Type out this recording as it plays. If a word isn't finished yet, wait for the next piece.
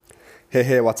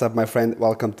Hey, what's up, my friend?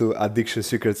 Welcome to Addiction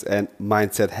Secrets and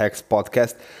Mindset Hacks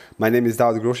podcast. My name is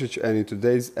David Grosic, and in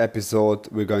today's episode,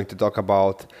 we're going to talk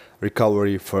about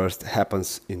recovery first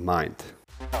happens in mind.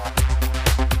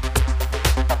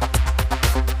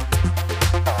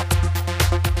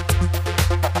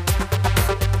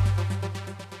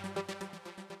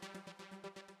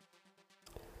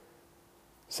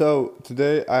 So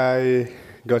today I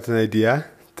got an idea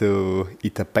to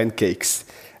eat pancakes,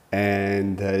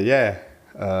 and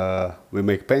we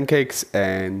make pancakes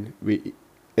and we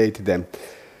ate them.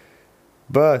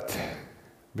 But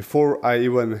before I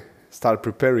even start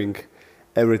preparing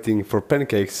everything for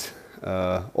pancakes,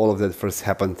 all of that first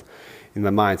happened in my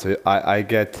mind. So I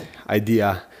get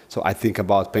idea. So I think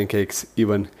about pancakes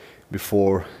even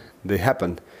before they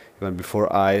happen, even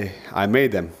before I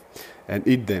made them and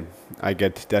eat them. I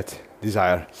get that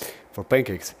desire for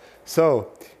pancakes. So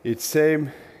it's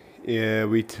same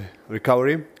with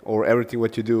recovery or everything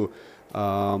what you do.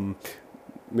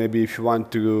 Maybe if you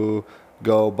want to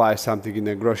go buy something in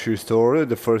a grocery store,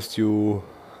 the first you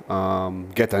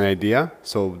get an idea.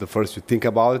 So the first you think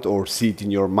about it or see it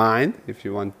in your mind, if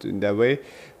you want to, in that way.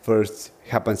 First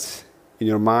happens in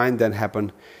your mind, then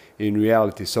happen in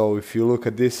reality. So if you look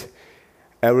at this,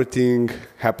 everything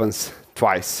happens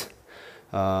twice.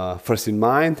 First in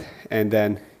mind and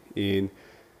then in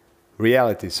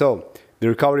reality. So the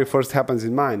recovery first happens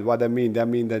in mind. What I mean? That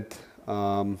means that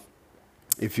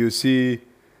if you see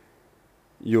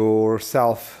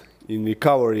yourself in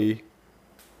recovery,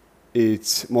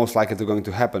 it's most likely going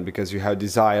to happen because you have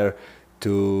desire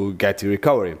to get in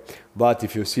recovery. But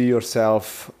if you see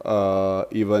yourself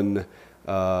even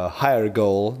higher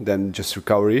goal than just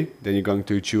recovery, then you're going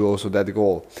to achieve also that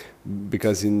goal.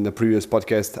 Because in the previous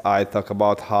podcast, I talked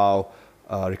about how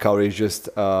recovery is just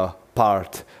a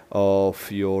part of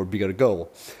your bigger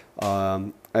goal. As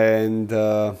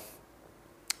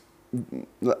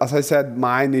I said,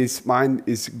 mind is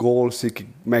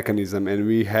goal-seeking mechanism, and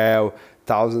we have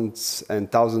thousands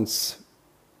and thousands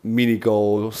mini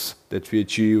goals that we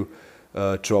achieve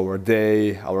through our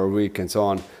day, our week, and so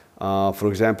on. For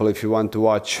example, if you want to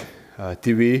watch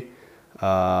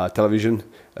television,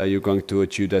 you're going to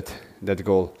achieve that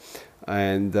goal,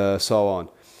 and so on.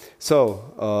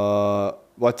 So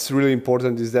what's really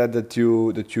important is that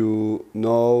you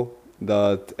know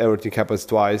that everything happens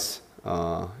twice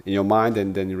in your mind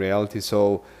and then in reality.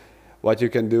 So what you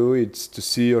can do is to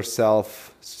see your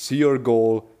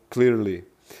goal clearly.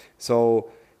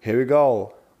 So here we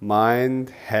go.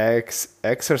 Mindset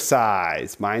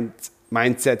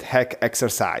hack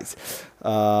exercise.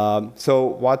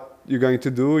 So what you're going to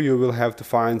do, you will have to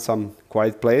find some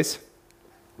quiet place,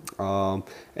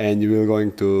 and you will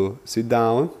going to sit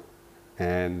down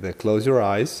and close your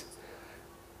eyes.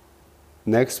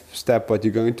 Next step, what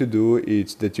you're going to do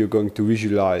is that you're going to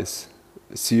visualize,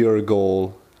 see your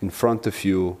goal in front of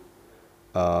you,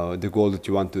 the goal that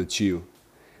you want to achieve.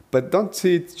 But don't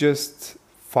see it just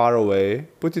far away.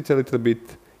 Put it a little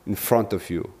bit in front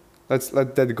of you. Let's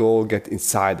let that goal get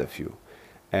inside of you.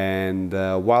 And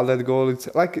while that goal, it's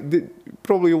like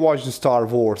probably you watch the Star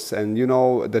Wars, and you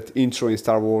know that intro in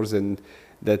Star Wars, and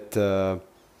that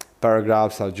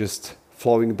paragraphs are just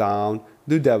flowing down.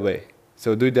 Do that way.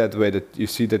 So do that way that you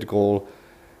see that goal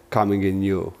coming in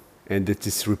you, and it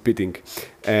is repeating.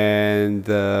 And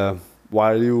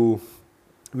while you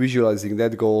visualizing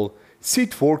that goal, see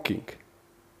it working.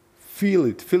 Feel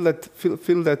it. Feel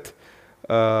that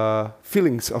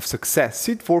feelings of success.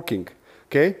 See it working.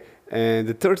 Okay. And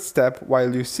the third step,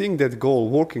 while you're seeing that goal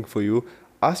working for you,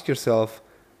 ask yourself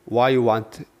why you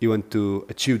want to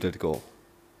achieve that goal.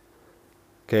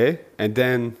 Okay? And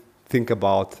then think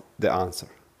about the answer.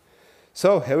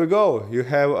 So here we go. You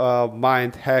have a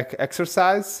mind hack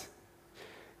exercise.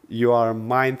 You are a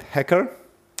mind hacker.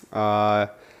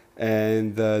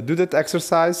 And do that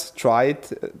exercise. Try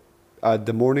it at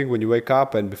the morning when you wake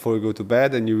up and before you go to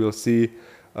bed, and you will see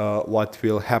what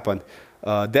will happen.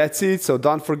 That's it. So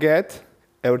don't forget,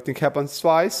 everything happens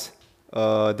twice.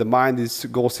 The mind is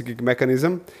goal-seeking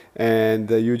mechanism, and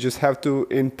you just have to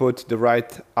input the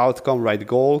right outcome, right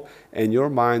goal, and your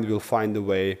mind will find a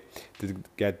way to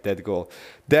get that goal.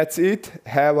 That's it.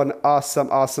 Have an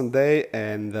awesome day,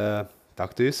 and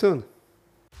talk to you soon.